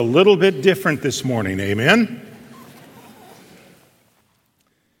A little bit different this morning, amen?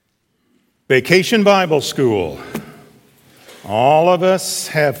 Vacation Bible School. All of us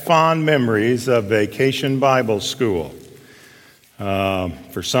have fond memories of Vacation Bible School.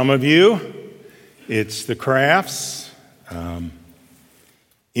 For some of you, it's the crafts.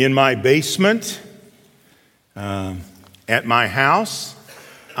 In my basement, at my house,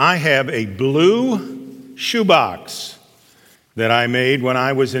 I have a blue shoebox that I made when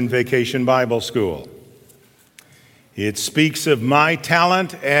I was in Vacation Bible School. It speaks of my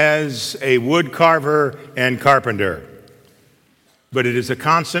talent as a wood carver and carpenter, but it is a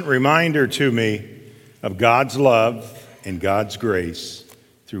constant reminder to me of God's love and God's grace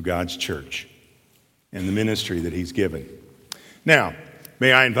through God's church and the ministry that He's given. Now,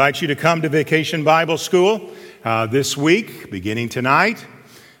 may I invite you to come to Vacation Bible School this week, beginning tonight.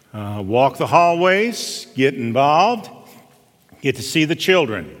 Walk the hallways, get involved. Get to see the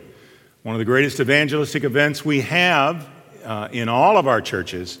children. One of the greatest evangelistic events we have in all of our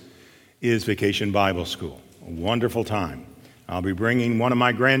churches is Vacation Bible School. A wonderful time. I'll be bringing one of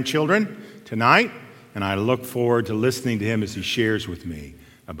my grandchildren tonight, and I look forward to listening to him as he shares with me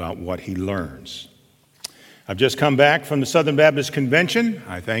about what he learns. I've just come back from the Southern Baptist Convention.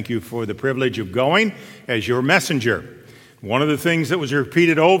 I thank you for the privilege of going as your messenger. One of the things that was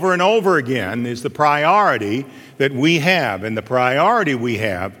repeated over and over again is the priority that we have. And the priority we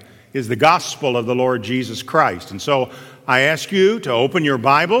have is the gospel of the Lord Jesus Christ. And so I ask you to open your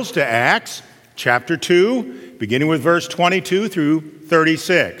Bibles to Acts chapter 2, beginning with verse 22 through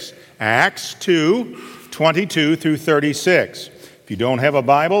 36. Acts 2, 22 through 36. If you don't have a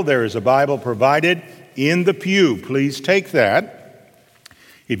Bible, there is a Bible provided in the pew. Please take that.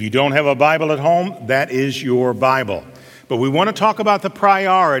 If you don't have a Bible at home, that is your Bible. But we want to talk about the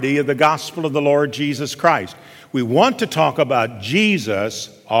priority of the gospel of the Lord Jesus Christ. We want to talk about Jesus,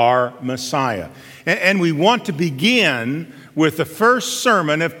 our Messiah. And we want to begin with the first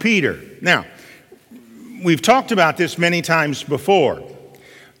sermon of Peter. Now, we've talked about this many times before.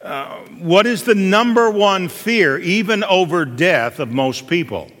 What is the number one fear, even over death, of most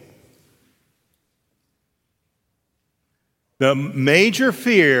people? The major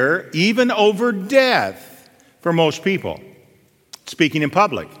fear, even over death, for most people, speaking in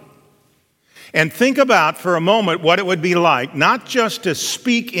public. And think about for a moment what it would be like not just to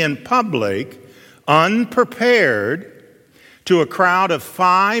speak in public unprepared to a crowd of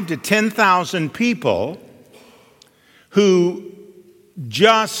 5,000 to 10,000 people who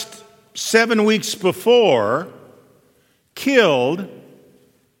just 7 weeks before killed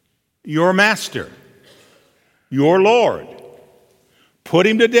your master, your Lord, put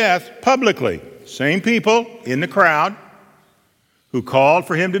him to death publicly. Same people in the crowd who called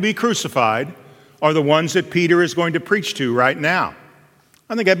for him to be crucified are the ones that Peter is going to preach to right now.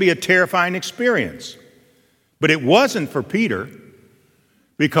 I think that'd be a terrifying experience. But it wasn't for Peter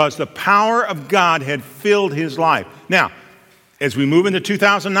because the power of God had filled his life. Now, as we move into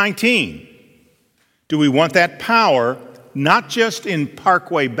 2019, do we want that power not just in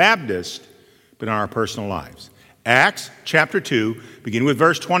Parkway Baptist, but in our personal lives? Acts chapter 2, beginning with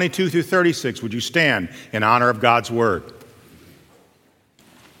verse 22 through 36. Would you stand in honor of God's word?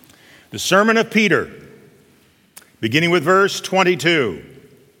 The sermon of Peter, beginning with verse 22.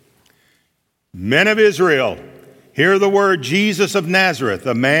 Men of Israel, hear the word Jesus of Nazareth,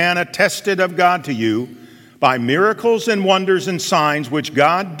 a man attested of God to you by miracles and wonders and signs which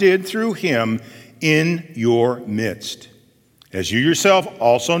God did through him in your midst, as you yourself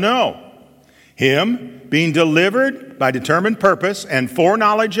also know. Him, being delivered by determined purpose and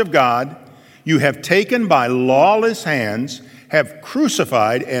foreknowledge of God, you have taken by lawless hands, have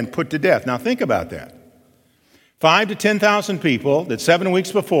crucified and put to death. Now think about that. 5,000 to 10,000 people that 7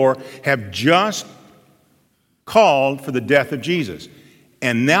 weeks before have just called for the death of Jesus.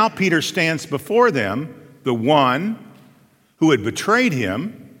 And now Peter stands before them, the one who had betrayed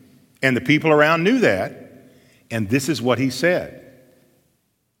him, and the people around knew that. And this is what he said.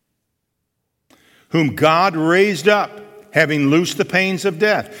 Whom God raised up, having loosed the pains of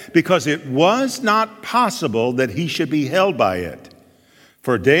death, because it was not possible that he should be held by it.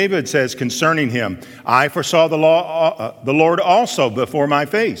 For David says concerning him, I foresaw the Lord also before my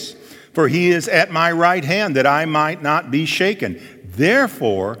face, for he is at my right hand, that I might not be shaken.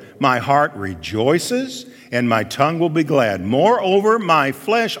 Therefore my heart rejoices, and my tongue will be glad. Moreover, my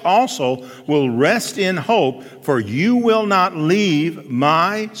flesh also will rest in hope, for you will not leave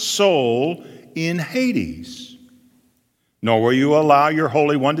my soul in Hades, nor will you allow your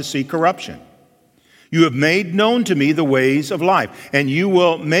Holy One to see corruption. You have made known to me the ways of life, and you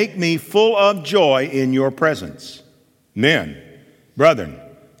will make me full of joy in your presence. Men, brethren,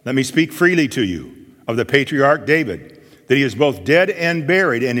 let me speak freely to you of the patriarch David, that he is both dead and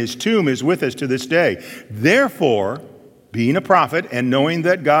buried, and his tomb is with us to this day. Therefore, being a prophet, and knowing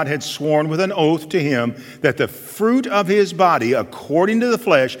that God had sworn with an oath to him that the fruit of his body, according to the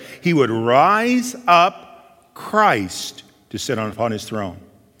flesh, he would rise up Christ to sit upon his throne.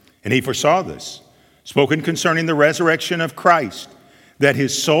 And he foresaw this, spoken concerning the resurrection of Christ, that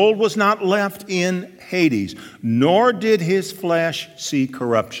his soul was not left in Hades, nor did his flesh see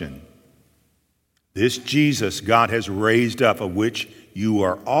corruption. This Jesus God has raised up, of which you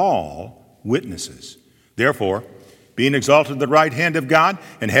are all witnesses. Therefore, being exalted at the right hand of God,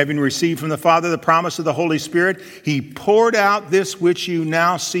 and having received from the Father the promise of the Holy Spirit, he poured out this which you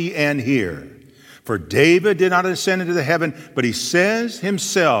now see and hear. For David did not ascend into the heaven, but he says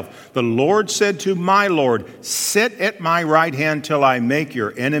himself, the Lord said to my Lord, sit at my right hand till I make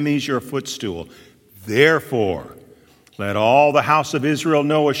your enemies your footstool. Therefore, let all the house of Israel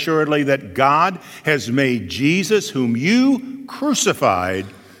know assuredly that God has made Jesus, whom you crucified,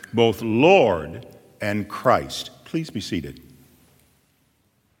 both Lord and Christ. Please be seated.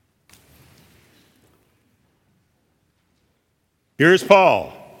 Here's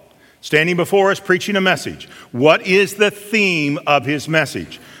Paul, standing before us preaching a message. What is the theme of his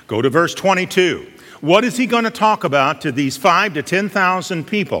message? Go to verse 22. What is he going to talk about to these 5,000 to 10,000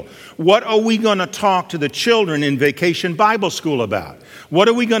 people? What are we going to talk to the children in Vacation Bible School about? What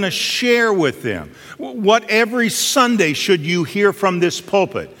are we going to share with them? What every Sunday should you hear from this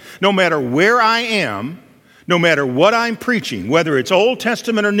pulpit? No matter where I am, no matter what I'm preaching, whether it's Old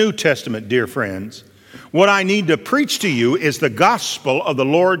Testament or New Testament, dear friends, what I need to preach to you is the gospel of the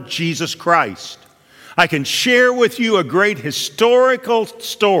Lord Jesus Christ. I can share with you a great historical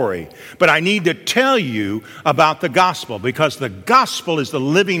story, but I need to tell you about the gospel, because the gospel is the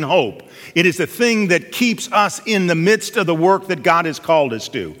living hope. It is the thing that keeps us in the midst of the work that God has called us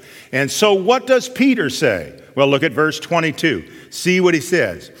to. And so what does Peter say? Well, look at verse 22. See what he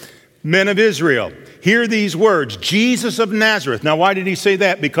says. Men of Israel, hear these words, Jesus of Nazareth. Now, why did he say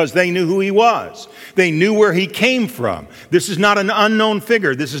that? Because they knew who he was. They knew where he came from. This is not an unknown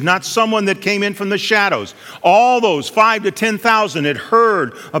figure. This is not someone that came in from the shadows. All those 5,000 to 10,000 had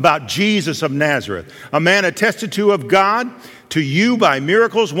heard about Jesus of Nazareth, a man attested to of God, to you by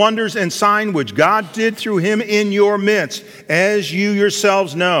miracles, wonders, and signs which God did through him in your midst, as you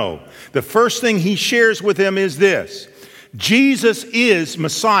yourselves know. The first thing he shares with them is this. Jesus is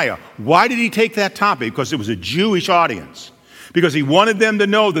Messiah. Why did he take that topic? Because it was a Jewish audience. Because he wanted them to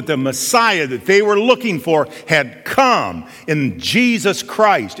know that the Messiah that they were looking for had come in Jesus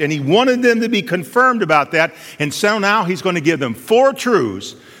Christ. And he wanted them to be confirmed about that. And so now he's going to give them 4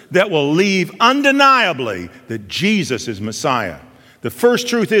 truths that will leave undeniably that Jesus is Messiah. The first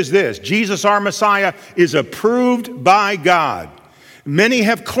truth is this. Jesus, our Messiah, is approved by God. Many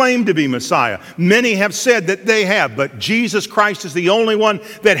have claimed to be Messiah. Many have said that they have, but Jesus Christ is the only one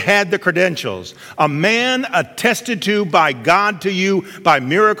that had the credentials. A man attested to by God to you by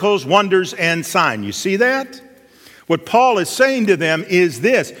miracles, wonders, and signs. You see that? What Paul is saying to them is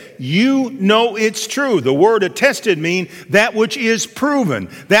this. You know it's true. The word attested means that which is proven,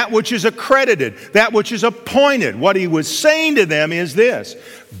 that which is accredited, that which is appointed. What he was saying to them is this.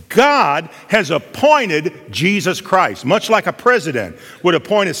 God has appointed Jesus Christ, much like a president would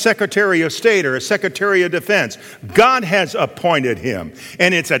appoint a secretary of state or a secretary of defense. God has appointed him,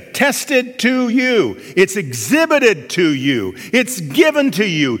 and it's attested to you. It's exhibited to you. It's given to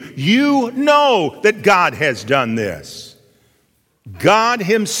you. You know that God has done this. God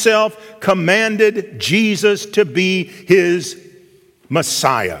himself commanded Jesus to be his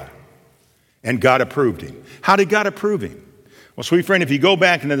Messiah, and God approved him. How did God approve him? Well, sweet friend, if you go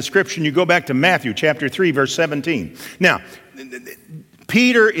back into the scripture, you go back to Matthew chapter 3, verse 17. Now,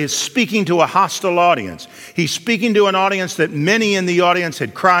 Peter is speaking to a hostile audience. He's speaking to an audience that many in the audience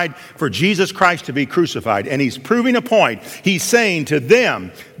had cried for Jesus Christ to be crucified. And he's proving a point. He's saying to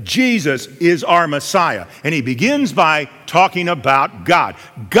them, Jesus is our Messiah. And he begins by talking about God.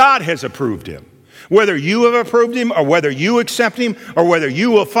 God has approved him. Whether you have approved him or whether you accept him or whether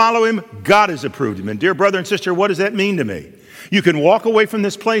you will follow him, God has approved him. And dear brother and sister, what does that mean to me? You can walk away from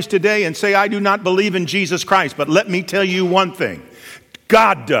this place today and say, I do not believe in Jesus Christ. But let me tell you one thing.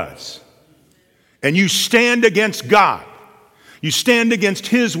 God does. And you stand against God. You stand against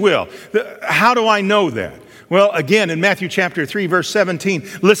his will. How do I know that? Well, again, in Matthew chapter 3, verse 17,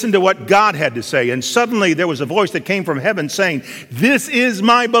 listen to what God had to say. And suddenly there was a voice that came from heaven saying, this is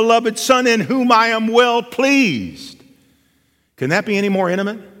my beloved Son in whom I am well pleased. Can that be any more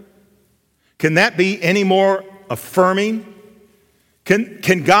intimate? Can that be any more affirming?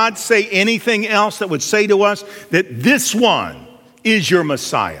 Can God say anything else that would say to us that this one is your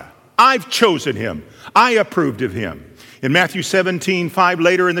Messiah. I've chosen him. I approved of him. In Matthew 17:5,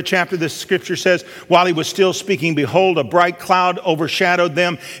 later in the chapter, the scripture says, while he was still speaking, behold, a bright cloud overshadowed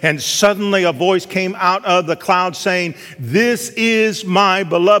them, and suddenly a voice came out of the cloud saying, this is my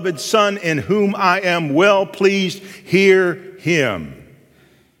beloved Son, in whom I am well pleased. Hear him.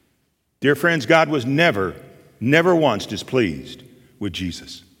 Dear friends, God was never once displeased with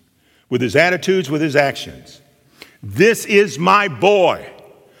Jesus, with his attitudes, with his actions. This is my boy.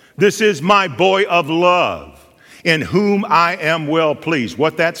 This is my boy of love, in whom I am well pleased.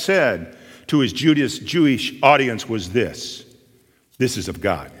 What that said to his Jewish audience was this. This is of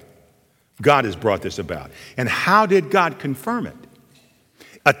God. God has brought this about. And how did God confirm it?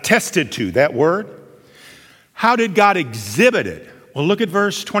 Attested to, that word. How did God exhibit it? Well, look at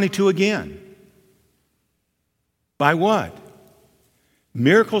verse 22 again. By what?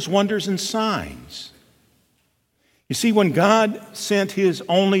 Miracles, wonders, and signs. You see, when God sent his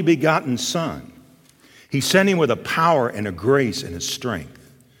only begotten Son, he sent him with a power and a grace and a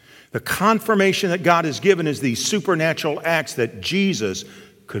strength. The confirmation that God has given is these supernatural acts that Jesus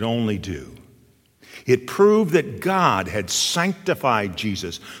could only do. It proved that God had sanctified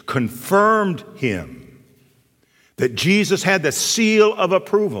Jesus, confirmed him, that Jesus had the seal of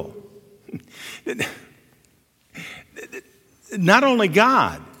approval. Not only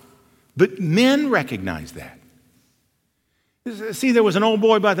God, but men recognized that. See, there was an old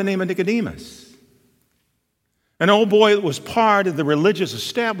boy by the name of Nicodemus. An old boy that was part of the religious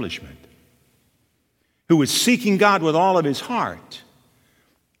establishment who was seeking God with all of his heart.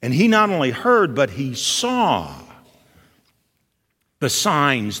 And he not only heard, but he saw the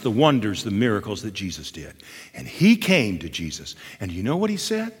signs, the wonders, the miracles that Jesus did. And he came to Jesus. And you know what he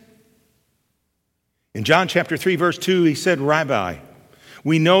said? In John chapter 3, verse 2, he said, Rabbi,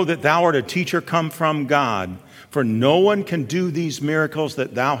 we know that thou art a teacher come from God, for no one can do these miracles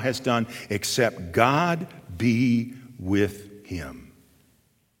that thou hast done except God be with him.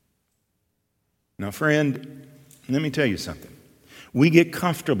 Now, friend, let me tell you something. We get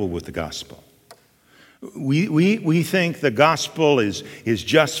comfortable with the gospel. We think the gospel is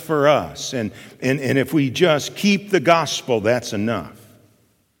just for us. And if we just keep the gospel, that's enough.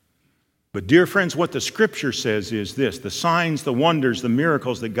 But dear friends, what the scripture says is this: the signs, the wonders, the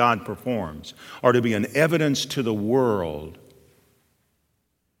miracles that God performs are to be an evidence to the world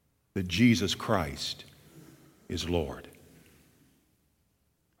that Jesus Christ is Lord.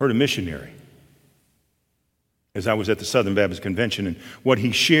 Heard a missionary as I was at the Southern Baptist Convention, and what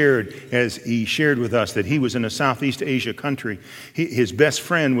he shared as he shared with us that he was in a Southeast Asia country. His best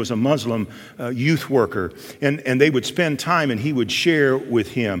friend was a Muslim youth worker, and they would spend time and he would share with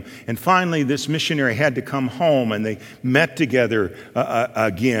him. And finally, this missionary had to come home, and they met together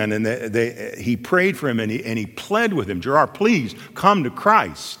again, and he prayed for him, and he pled with him, Gerard, please come to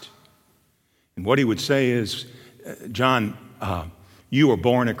Christ. And what he would say is, John, you were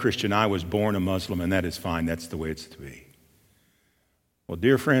born a Christian, I was born a Muslim, and that is fine. That's the way it's to be. Well,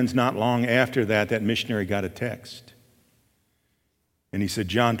 dear friends, not long after that missionary got a text. And he said,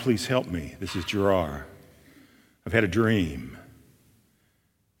 John, please help me. This is Gerard. I've had a dream.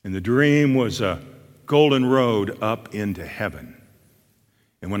 And the dream was a golden road up into heaven.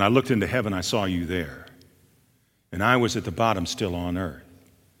 And when I looked into heaven, I saw you there. And I was at the bottom still on earth.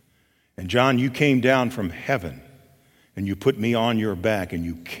 And John, you came down from heaven. And you put me on your back and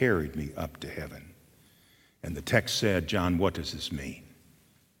you carried me up to heaven. And the text said, John, what does this mean?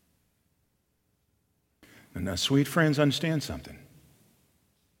 And now, sweet friends, understand something.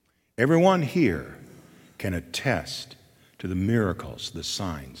 Everyone here can attest to the miracles, the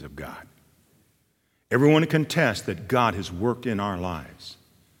signs of God. Everyone can attest that God has worked in our lives.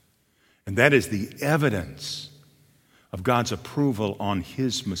 And that is the evidence of God's approval on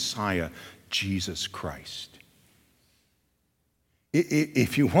his Messiah, Jesus Christ.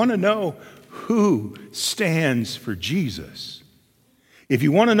 If you want to know who stands for Jesus, if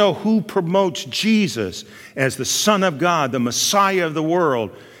you want to know who promotes Jesus as the Son of God, the Messiah of the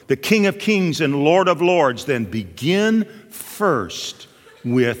world, the King of Kings and Lord of Lords, then begin first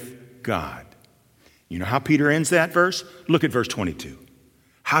with God. You know how Peter ends that verse? Look at verse 22.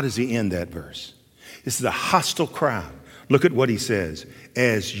 How does he end that verse? This is a hostile crowd. Look at what he says.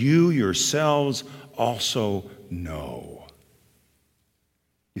 As you yourselves also know.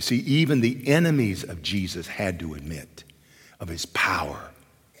 You see, even the enemies of Jesus had to admit of his power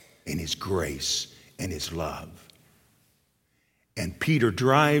and his grace and his love. And Peter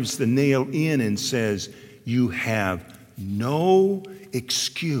drives the nail in and says, you have no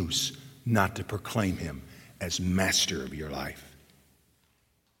excuse not to proclaim him as master of your life.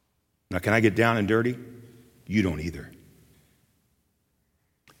 Now, can I get down and dirty? You don't either.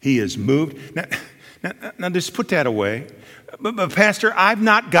 He is moved. Now just put that away. But Pastor, I've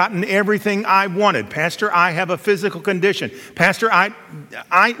not gotten everything I wanted. Pastor, I have a physical condition. Pastor,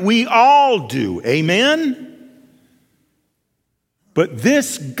 we all do. Amen? But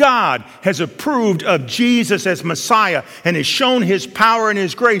this God has approved of Jesus as Messiah and has shown his power and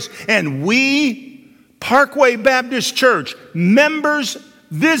his grace. And we, Parkway Baptist Church, members,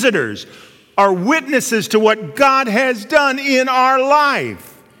 visitors, are witnesses to what God has done in our life.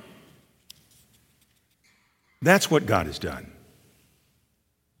 That's what God has done.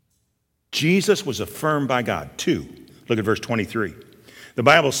 Jesus was affirmed by God. 2, look at verse 23. The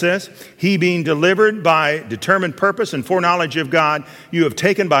Bible says, he being delivered by determined purpose and foreknowledge of God, you have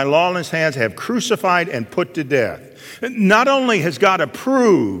taken by lawless hands, have crucified and put to death. Not only has God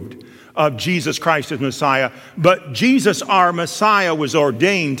approved of Jesus Christ as Messiah, but Jesus, our Messiah, was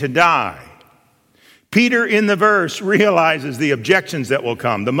ordained to die. Peter in the verse realizes the objections that will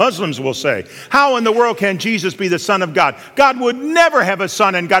come. The Muslims will say, how in the world can Jesus be the Son of God? God would never have a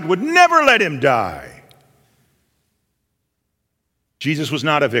son and God would never let him die. Jesus was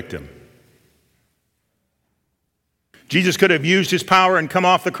not a victim. Jesus could have used his power and come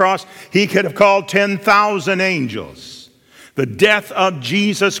off the cross. He could have called 10,000 angels. The death of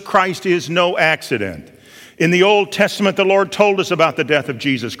Jesus Christ is no accident. In the Old Testament, the Lord told us about the death of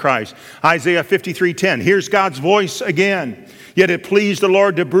Jesus Christ. Isaiah 53:10. Here's God's voice again. Yet it pleased the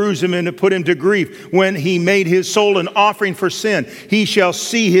Lord to bruise him and to put him to grief. When he made his soul an offering for sin, he shall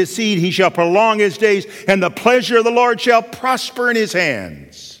see his seed, he shall prolong his days, and the pleasure of the Lord shall prosper in his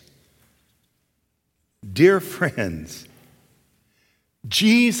hands. Dear friends,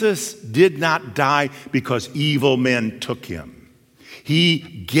 Jesus did not die because evil men took him. He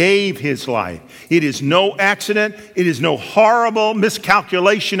gave his life. It is no accident. It is no horrible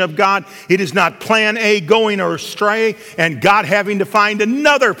miscalculation of God. It is not plan A going astray and God having to find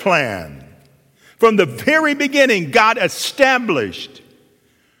another plan. From the very beginning, God established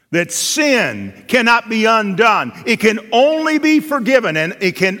that sin cannot be undone. It can only be forgiven and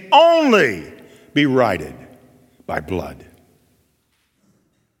it can only be righted by blood.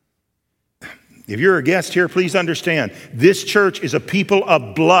 If you're a guest here, please understand, this church is a people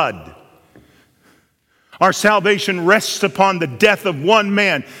of blood. Our salvation rests upon the death of one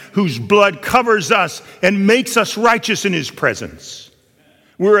man whose blood covers us and makes us righteous in his presence.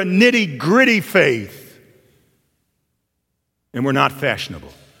 We're a nitty-gritty faith, and we're not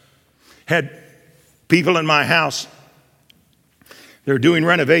fashionable. Had people in my house, they were doing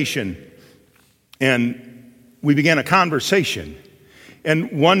renovation, and we began a conversation.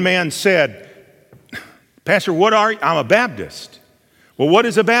 And one man said, Pastor, what are you? I'm a Baptist. Well, what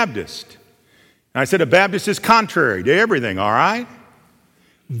is a Baptist? And I said, a Baptist is contrary to everything, all right?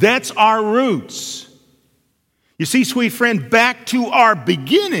 That's our roots. You see, sweet friend, back to our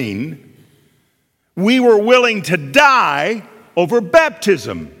beginning, we were willing to die over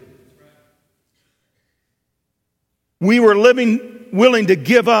baptism. We were willing to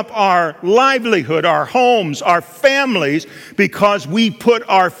give up our livelihood, our homes, our families, because we put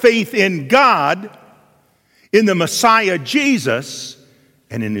our faith in God, in the Messiah Jesus,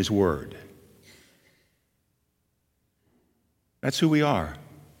 and in his word. That's who we are.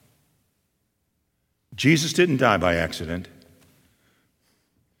 Jesus didn't die by accident.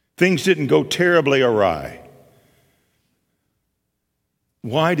 Things didn't go terribly awry.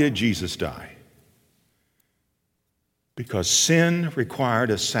 Why did Jesus die? Because sin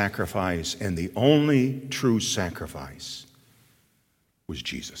required a sacrifice, and the only true sacrifice was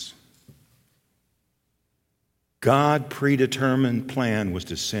Jesus. God's predetermined plan was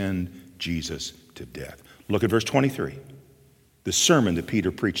to send Jesus to death. Look at verse 23, the sermon that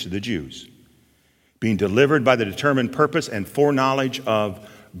Peter preached to the Jews. Being delivered by the determined purpose and foreknowledge of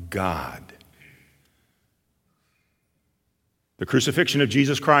God. The crucifixion of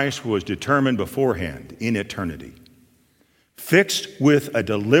Jesus Christ was determined beforehand in eternity. Fixed with a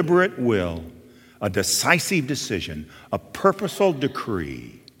deliberate will, a decisive decision, a purposeful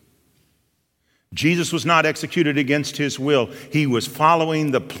decree. Jesus was not executed against his will. He was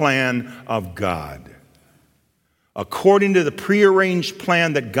following the plan of God. According to the prearranged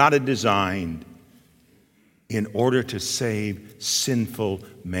plan that God had designed in order to save sinful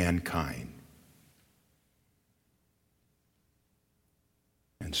mankind.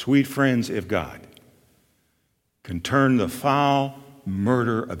 And sweet friends, if God can turn the foul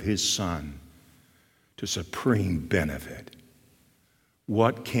murder of his Son to supreme benefit,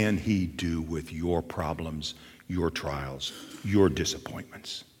 what can he do with your problems, your trials, your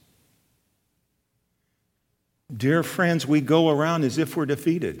disappointments? Dear friends, we go around as if we're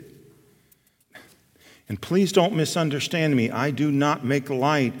defeated. And please don't misunderstand me. I do not make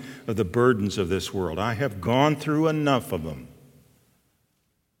light of the burdens of this world. I have gone through enough of them.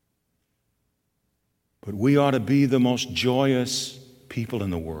 But we ought to be the most joyous people in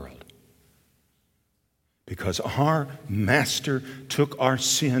the world, because our Master took our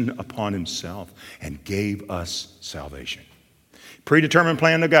sin upon himself and gave us salvation. Predetermined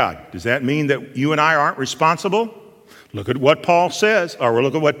plan of God. Does that mean that you and I aren't responsible? Look at what Paul says, or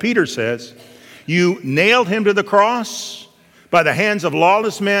look at what Peter says. You nailed him to the cross by the hands of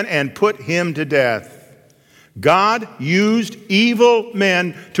lawless men and put him to death. God used evil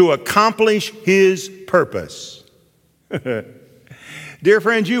men to accomplish his purpose. Dear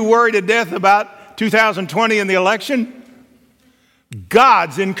friends, you worry to death about 2020 and the election?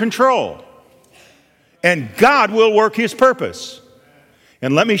 God's in control. And God will work his purpose.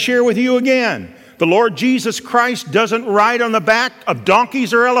 And let me share with you again, the Lord Jesus Christ doesn't ride on the back of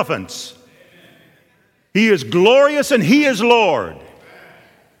donkeys or elephants. He is glorious and he is Lord.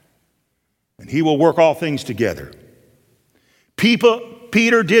 And he will work all things together.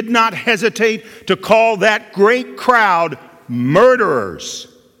 Peter did not hesitate to call that great crowd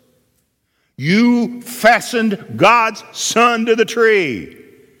murderers. You fastened God's son to the tree.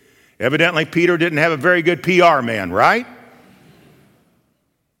 Evidently, Peter didn't have a very good PR man, right?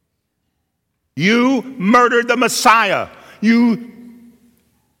 You murdered the Messiah. You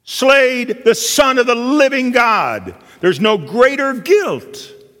slayed the Son of the living God. There's no greater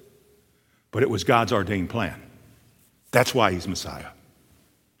guilt. But it was God's ordained plan. That's why he's Messiah.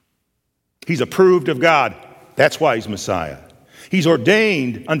 He's approved of God. That's why he's Messiah. He's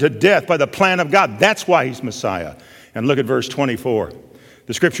ordained unto death by the plan of God. That's why he's Messiah. And look at verse 24.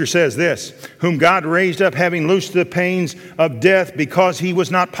 The scripture says this, whom God raised up, having loosed the pains of death, because he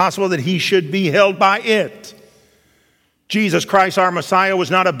was not possible that he should be held by it. Jesus Christ, our Messiah, was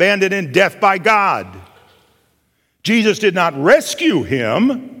not abandoned in death by God. Jesus did not rescue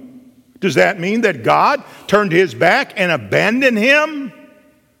him. Does that mean that God turned his back and abandoned him?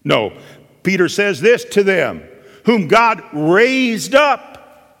 No. Peter says this to them, whom God raised up.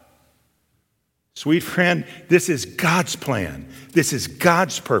 Sweet friend, this is God's plan. This is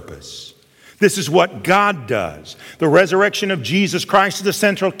God's purpose. This is what God does. The resurrection of Jesus Christ is the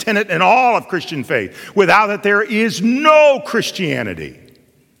central tenet in all of Christian faith. Without it, there is no Christianity.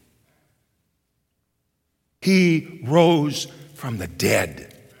 He rose from the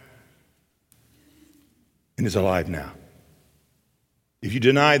dead and is alive now. If you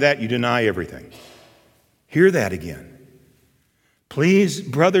deny that, you deny everything. Hear that again. Please,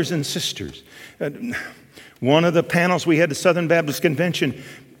 brothers and sisters, one of the panels we had at Southern Baptist Convention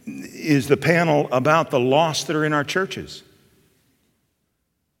is the panel about the lost that are in our churches.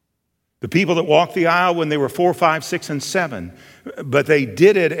 The people that walked the aisle when they were 4, 5, 6, and 7, but they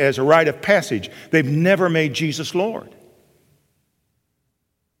did it as a rite of passage. They've never made Jesus Lord.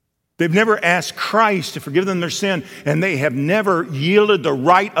 They've never asked Christ to forgive them their sin, and they have never yielded the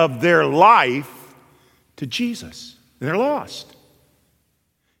right of their life to Jesus. And they're lost.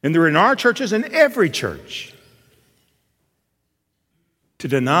 And they're in our churches and every church. To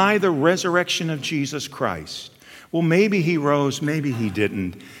deny the resurrection of Jesus Christ. Well, maybe he rose, maybe he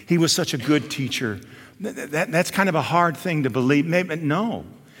didn't. He was such a good teacher. That's kind of a hard thing to believe. Maybe, no.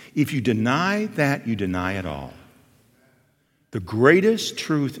 If you deny that, you deny it all. The greatest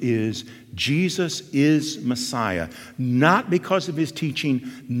truth is Jesus is Messiah, not because of his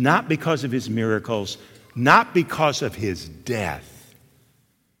teaching, not because of his miracles, not because of his death,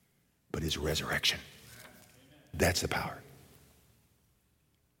 but his resurrection. That's the power.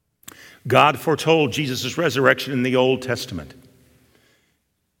 God foretold Jesus' resurrection in the Old Testament.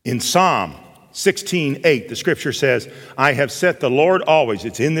 In Psalm 16:8, the scripture says, I have set the Lord always,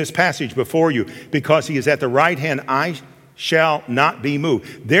 it's in this passage before you, because he is at the right hand, I shall not be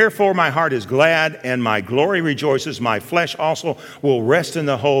moved. Therefore my heart is glad and my glory rejoices. My flesh also will rest in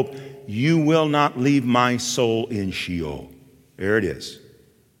the hope, you will not leave my soul in Sheol. There it is.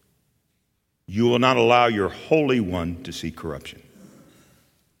 You will not allow your Holy One to see corruption.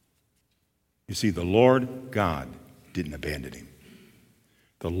 You see, the Lord God didn't abandon him.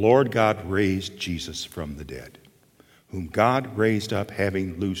 The Lord God raised Jesus from the dead, whom God raised up,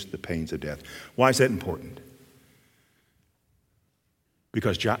 having loosed the pains of death. Why is that important?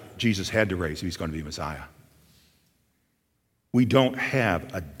 Because Jesus had to raise if he's going to be Messiah. We don't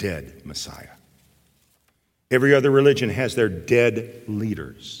have a dead Messiah. Every other religion has their dead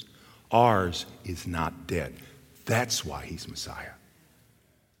leaders. Ours is not dead. That's why he's Messiah.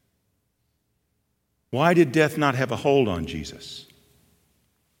 Why did death not have a hold on Jesus?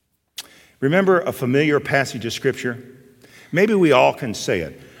 Remember a familiar passage of Scripture? Maybe we all can say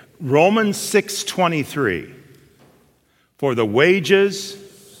it. Romans 6:23. For the wages...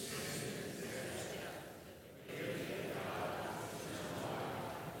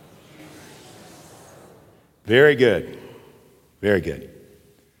 Very good. Very good.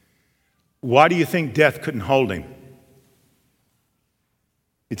 Why do you think death couldn't hold him?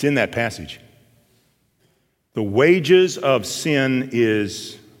 It's in that passage. The wages of sin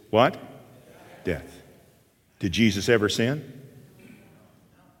is what? Death. Did Jesus ever sin?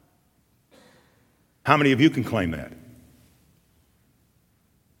 How many of you can claim that?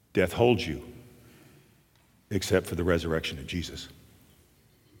 Death holds you, except for the resurrection of Jesus.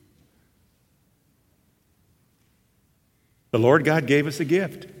 The Lord God gave us a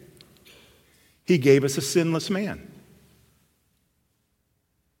gift. He gave us a sinless man.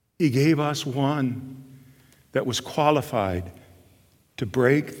 He gave us one that was qualified to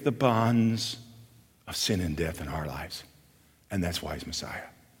break the bonds of sin and death in our lives. And that's why he's Messiah.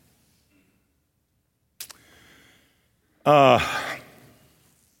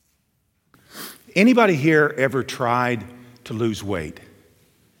 Anybody here ever tried to lose weight?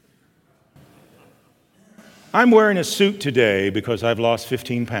 I'm wearing a suit today because I've lost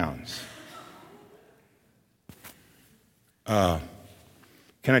 15 pounds. Can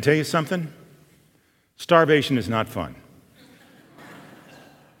I tell you something? Starvation is not fun.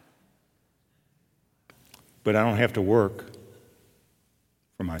 But I don't have to work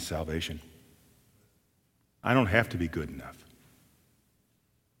for my salvation. I don't have to be good enough.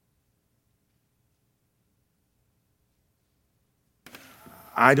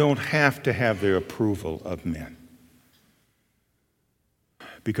 I don't have to have the approval of men.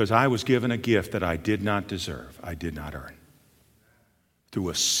 Because I was given a gift that I did not deserve, I did not earn. Through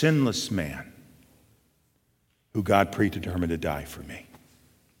a sinless man who God predetermined to die for me.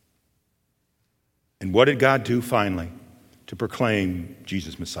 And what did God do finally to proclaim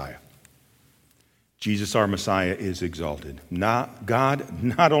Jesus Messiah? Jesus, our Messiah, is exalted. God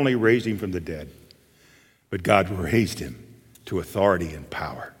not only raised him from the dead, but God raised him to authority and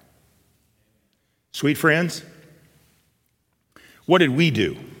power. Sweet friends, what did we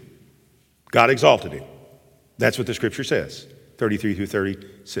do? God exalted him. That's what the scripture says, 33 through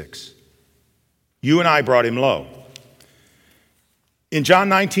 36. You and I brought him low. In John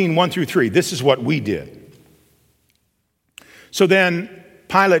 19, 1 through 3, this is what we did. So then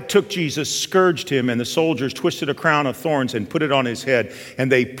Pilate took Jesus, scourged him, and the soldiers twisted a crown of thorns and put it on his head,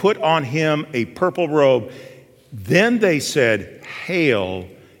 and they put on him a purple robe. Then they said, "Hail,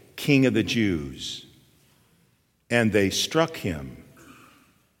 King of the Jews." And they struck him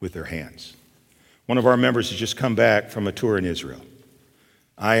with their hands. One of our members has just come back from a tour in Israel.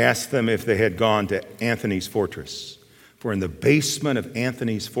 I asked them if they had gone to Anthony's fortress. For in the basement of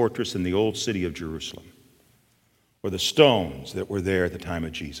Anthony's fortress in the old city of Jerusalem were the stones that were there at the time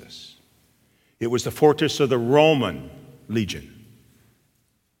of Jesus. It was the fortress of the Roman legion.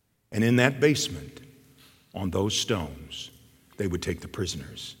 And in that basement, on those stones, they would take the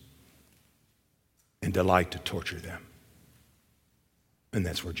prisoners and delight to torture them. And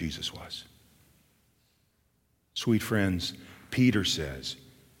that's where Jesus was. Sweet friends, Peter says,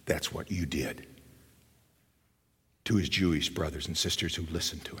 that's what you did to his Jewish brothers and sisters who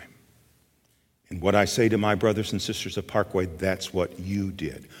listened to him. And what I say to my brothers and sisters of Parkway, that's what you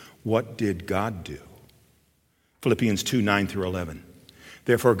did. What did God do? Philippians 2, 9 through 11.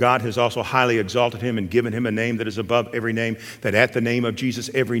 Therefore God has also highly exalted him and given him a name that is above every name, that at the name of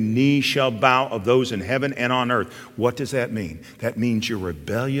Jesus every knee shall bow, of those in heaven and on earth. What does that mean? That means your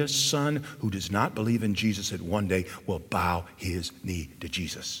rebellious son who does not believe in Jesus at one day will bow his knee to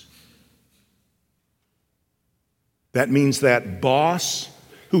Jesus. That means that boss,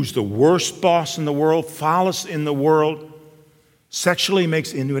 who's the worst boss in the world, foulest in the world, sexually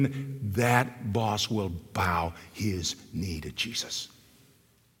makes innuendo, that boss will bow his knee to Jesus.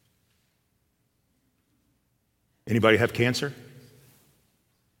 Anybody have cancer?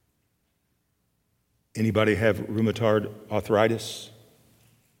 Anybody have rheumatoid arthritis?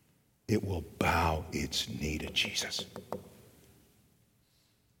 It will bow its knee to Jesus.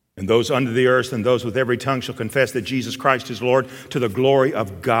 And those under the earth and those with every tongue shall confess that Jesus Christ is Lord, to the glory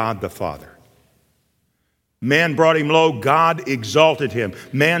of God the Father. Man brought him low, God exalted him.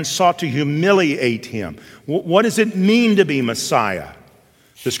 Man sought to humiliate him. What does it mean to be Messiah?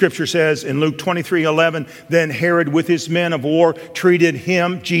 The scripture says in Luke 23:11, then Herod with his men of war treated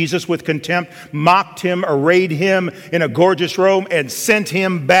him, Jesus, with contempt, mocked him, arrayed him in a gorgeous robe, and sent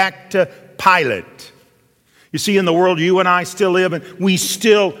him back to Pilate. You see, in the world you and I still live in, we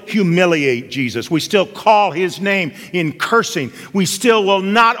still humiliate Jesus. We still call his name in cursing. We still will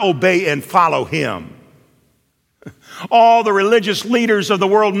not obey and follow him. All the religious leaders of the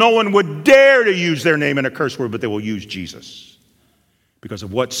world, no one would dare to use their name in a curse word, but they will use Jesus because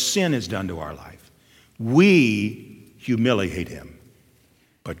of what sin has done to our life. We humiliate him,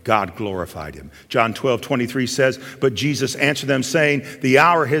 but God glorified him. John 12:23 says, "But Jesus answered them, saying, the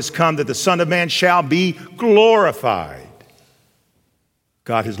hour has come that the Son of Man shall be glorified."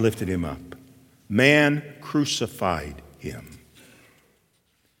 God has lifted him up. Man crucified him.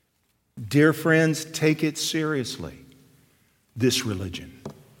 Dear friends, take it seriously. This religion,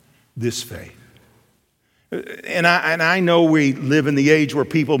 this faith. And I know we live in the age where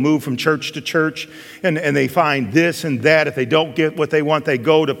people move from church to church and they find this and that. If they don't get what they want, they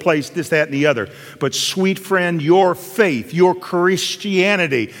go to place this, that, and the other. But sweet friend, your faith, your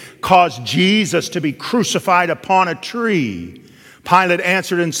Christianity caused Jesus to be crucified upon a tree. Pilate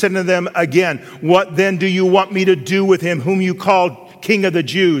answered and said to them again, "What then do you want me to do with him whom you called King of the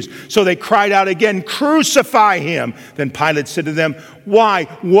Jews?" So they cried out again, "Crucify him." Then Pilate said to them, "Why?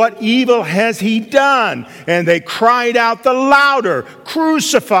 What evil has he done?" And they cried out the louder,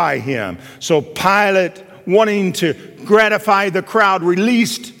 "Crucify him." So Pilate, wanting to gratify the crowd,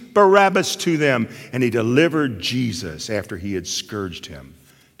 released Barabbas to them, and he delivered Jesus after he had scourged him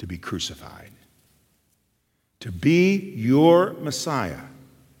to be crucified. To be your Messiah,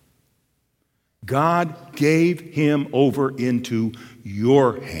 God gave him over into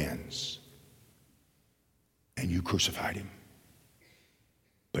your hands, and you crucified him.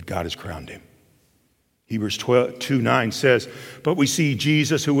 But God has crowned him. Hebrews 2:9 says, "But we see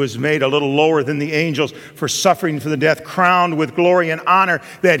Jesus, who was made a little lower than the angels for suffering for the death, crowned with glory and honor,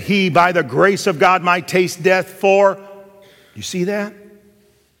 that he, by the grace of God, might taste death for..." You see that?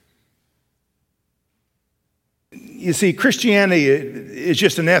 You see, Christianity is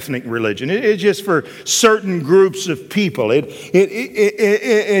just an ethnic religion. It's just for certain groups of people.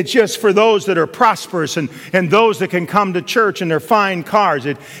 It's just for those that are prosperous and those that can come to church in their fine cars.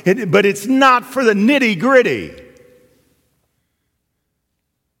 But it's not for the nitty-gritty.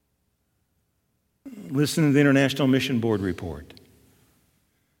 Listen to the International Mission Board report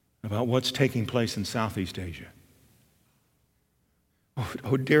about what's taking place in Southeast Asia.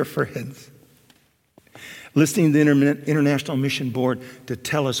 Oh, dear friends. Listening to the International Mission Board to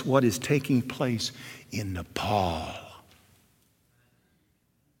tell us what is taking place in Nepal.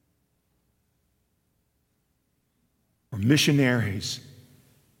 Where missionaries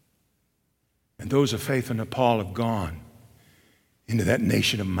and those of faith in Nepal have gone into that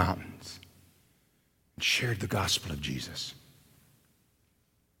nation of mountains and shared the gospel of Jesus.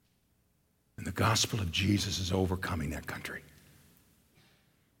 And the gospel of Jesus is overcoming that country.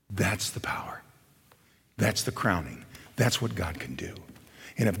 That's the power. That's the crowning. That's what God can do.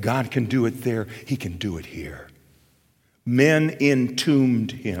 And if God can do it there, he can do it here. Men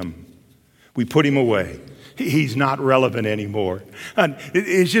entombed him. We put him away. He's not relevant anymore. And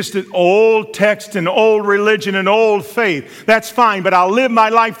it's just an old text, an old religion, an old faith. That's fine, but I'll live my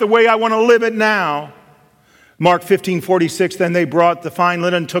life the way I want to live it now. Mark 15:46, then they brought the fine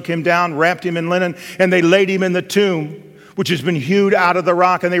linen, took him down, wrapped him in linen, and they laid him in the tomb, which has been hewed out of the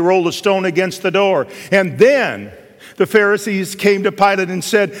rock, and they rolled a stone against the door. And then the Pharisees came to Pilate and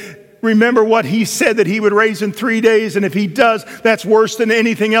said, "Remember what he said that he would raise in 3 days, and if he does, that's worse than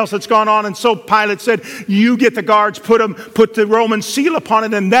anything else that's gone on." And so Pilate said, "You get the guards, put the Roman seal upon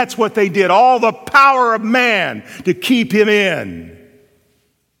it," and that's what they did. All the power of man to keep him in.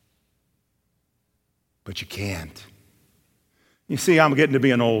 But you can't. You see, I'm getting to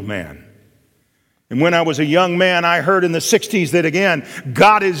be an old man. And when I was a young man, I heard in the 60s that, again,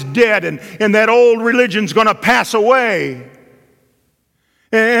 God is dead and that old religion's going to pass away.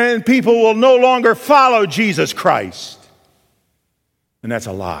 And people will no longer follow Jesus Christ. And that's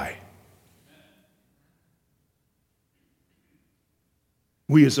a lie.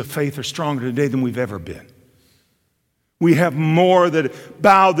 We as a faith are stronger today than we've ever been. We have more that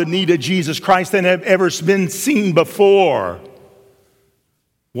bow the knee to Jesus Christ than have ever been seen before.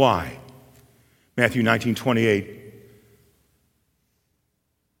 Why? Matthew 19:28.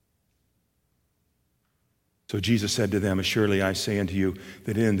 So Jesus said to them, "Assuredly I say unto you,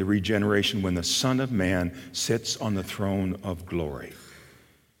 that in the regeneration, when the Son of Man sits on the throne of glory,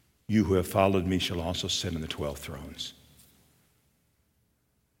 you who have followed me shall also sit on the 12 thrones."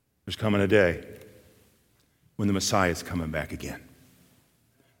 There's coming a day when the Messiah is coming back again.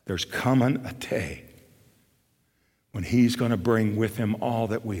 There's coming a day when he's going to bring with him all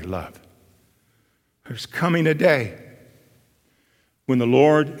that we love. There's coming a day when the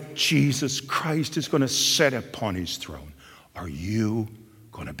Lord Jesus Christ is going to sit upon his throne. Are you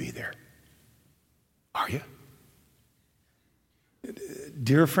going to be there? Are you?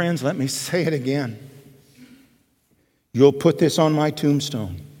 Dear friends, let me say it again. You'll put this on my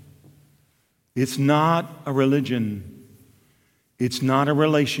tombstone. It's not a religion. It's not a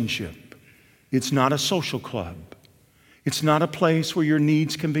relationship. It's not a social club. It's not a place where your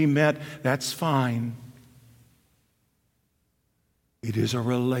needs can be met. That's fine. It is a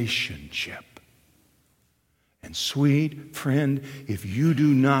relationship. And sweet friend, if you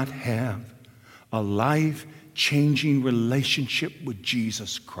do not have a life-changing relationship with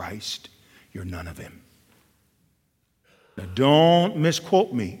Jesus Christ, you're none of him. Now don't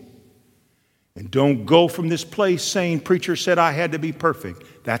misquote me. And don't go from this place saying, preacher said I had to be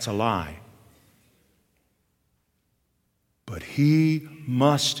perfect. That's a lie. But he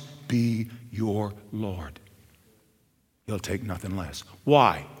must be your Lord. He'll take nothing less.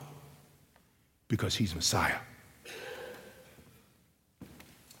 Why? Because he's Messiah.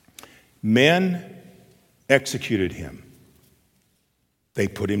 Men executed him. They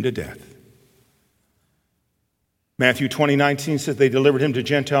put him to death. Matthew 20:19 says they delivered him to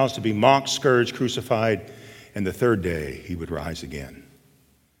Gentiles to be mocked, scourged, crucified, and the third day he would rise again.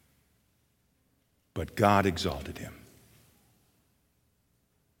 But God exalted him.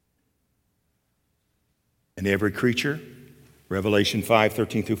 And every creature, Revelation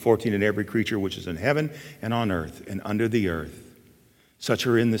 5:13-14, and every creature which is in heaven and on earth and under the earth, such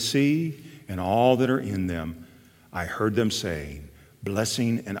are in the sea and all that are in them, I heard them saying,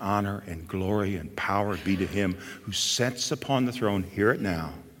 blessing and honor and glory and power be to him who sits upon the throne, hear it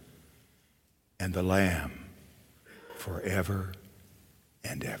now, and the Lamb forever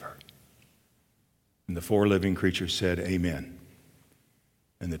and ever. And the four living creatures said, amen.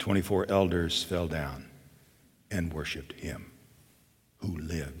 And the 24 elders fell down and worshiped him who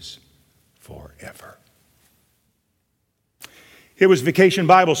lives forever. It was Vacation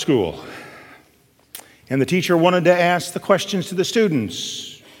Bible School. And the teacher wanted to ask the questions to the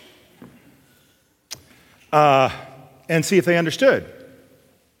students and see if they understood.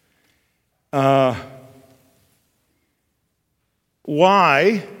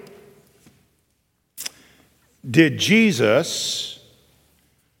 Why did Jesus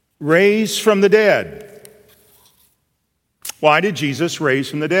raise from the dead? Why did Jesus raise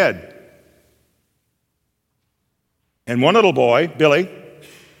from the dead? And one little boy, Billy,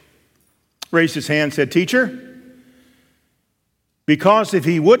 raised his hand and said, teacher, because if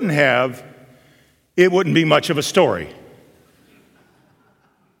he wouldn't have, it wouldn't be much of a story.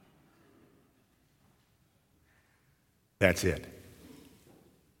 That's it.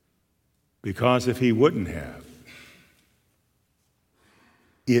 Because if he wouldn't have,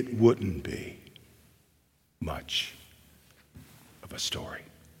 it wouldn't be much of a story.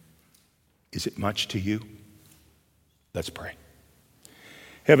 Is it much to you? Let's pray.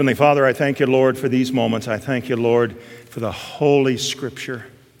 Heavenly Father, I thank you, Lord, for these moments. I thank you, Lord, for the Holy Scripture.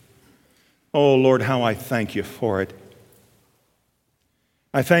 Oh, Lord, how I thank you for it.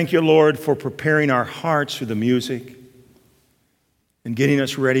 I thank you, Lord, for preparing our hearts through the music and getting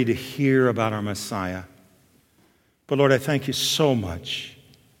us ready to hear about our Messiah. But, Lord, I thank you so much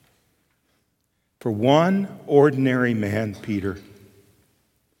for one ordinary man, Peter,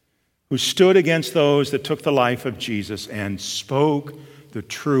 who stood against those that took the life of Jesus and spoke the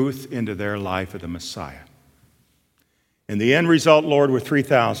truth into their life of the Messiah. And the end result, Lord, were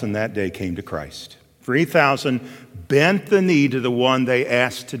 3,000 that day came to Christ. 3,000 bent the knee to the one they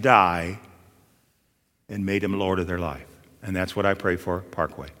asked to die and made him Lord of their life. And that's what I pray for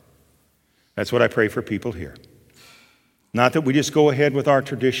Parkway. That's what I pray for people here. Not that we just go ahead with our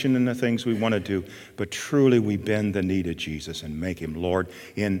tradition and the things we want to do, but truly we bend the knee to Jesus and make him Lord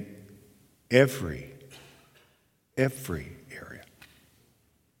in every area.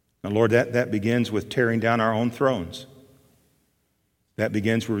 Now, Lord, that begins with tearing down our own thrones. That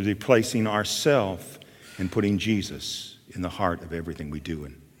begins with replacing ourselves and putting Jesus in the heart of everything we do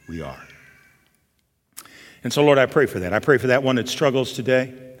and we are. And so, Lord, I pray for that. I pray for that one that struggles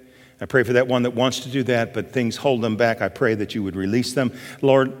today. I pray for that one that wants to do that, but things hold them back. I pray that you would release them.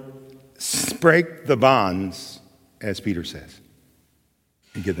 Lord, break the bonds, as Peter says,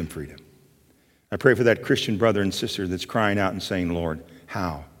 and give them freedom. I pray for that Christian brother and sister that's crying out and saying, Lord,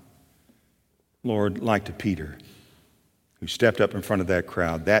 how? Lord, like to Peter, who stepped up in front of that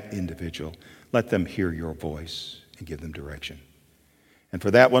crowd, that individual, let them hear your voice and give them direction. And for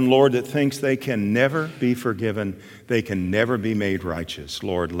that one, Lord, that thinks they can never be forgiven, they can never be made righteous,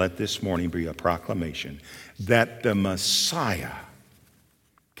 Lord, let this morning be a proclamation that the Messiah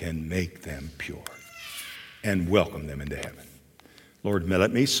can make them pure and welcome them into heaven. Lord, let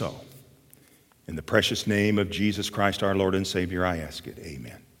it be so. In the precious name of Jesus Christ, our Lord and Savior, I ask it.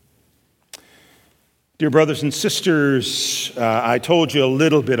 Amen. Dear brothers and sisters, I told you a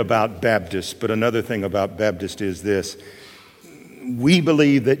little bit about Baptists, but another thing about Baptist is this. We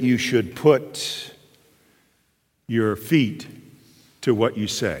believe that you should put your feet to what you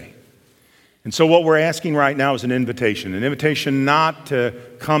say. And so what we're asking right now is an invitation not to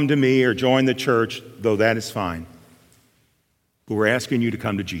come to me or join the church, though that is fine. But we're asking you to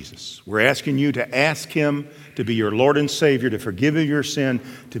come to Jesus. We're asking you to ask him to be your Lord and Savior, to forgive you your sin,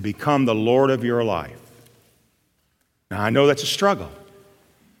 to become the Lord of your life. Now, I know that's a struggle,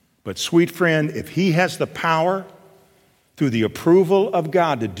 but sweet friend, if he has the power through the approval of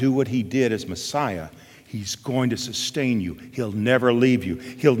God to do what he did as Messiah, he's going to sustain you. He'll never leave you.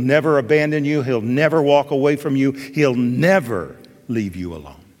 He'll never abandon you. He'll never walk away from you. He'll never leave you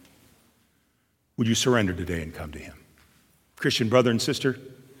alone. Would you surrender today and come to him? Christian brother and sister,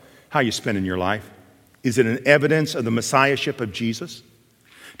 how are you spending your life? Is it an evidence of the Messiahship of Jesus?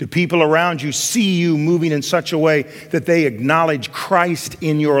 Do people around you see you moving in such a way that they acknowledge Christ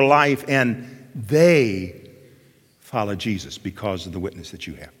in your life and they follow Jesus because of the witness that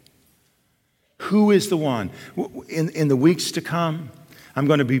you have? Who is the one? In the weeks to come, I'm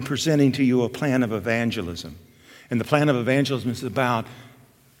going to be presenting to you a plan of evangelism. And the plan of evangelism is about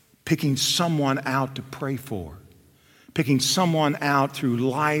picking someone out to pray for, picking someone out through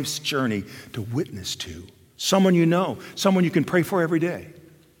life's journey to witness to, someone you know, someone you can pray for every day.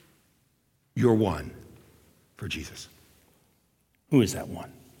 You're one for Jesus. Who is that one?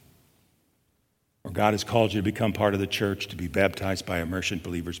 Or God has called you to become part of the church, to be baptized by immersion,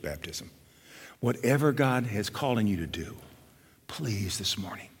 believer's baptism. Whatever God is calling you to do, please this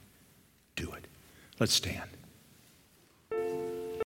morning, do it. Let's stand.